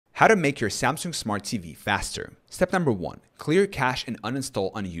How to make your Samsung Smart TV faster. Step number 1. Clear cache and uninstall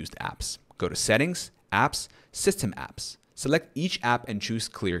unused apps. Go to Settings, Apps, System Apps. Select each app and choose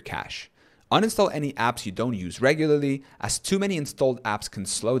Clear Cache. Uninstall any apps you don't use regularly, as too many installed apps can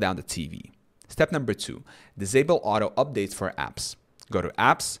slow down the TV. Step number 2. Disable auto updates for apps. Go to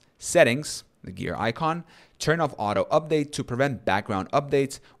Apps, Settings, the gear icon, turn off auto update to prevent background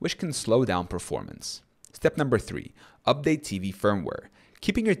updates, which can slow down performance. Step number 3. Update TV firmware.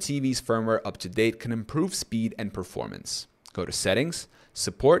 Keeping your TV's firmware up to date can improve speed and performance. Go to Settings,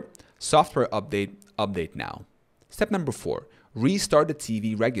 Support, Software Update, Update Now. Step number 4. Restart the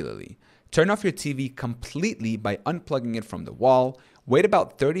TV regularly. Turn off your TV completely by unplugging it from the wall, wait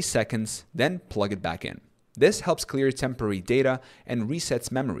about 30 seconds, then plug it back in. This helps clear temporary data and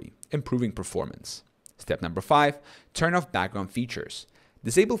resets memory, improving performance. Step number 5. Turn off background features.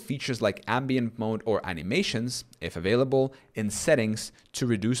 Disable features like ambient mode or animations, if available, in Settings to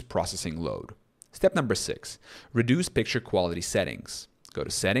reduce processing load. Step number 6. Reduce picture quality settings. Go to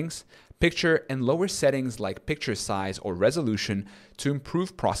Settings, Picture, and lower settings like picture size or resolution to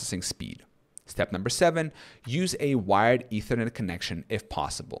improve processing speed. Step number 7. Use a wired Ethernet connection if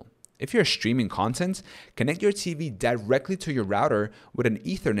possible. If you're streaming content, connect your TV directly to your router with an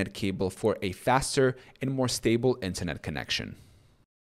Ethernet cable for a faster and more stable internet connection.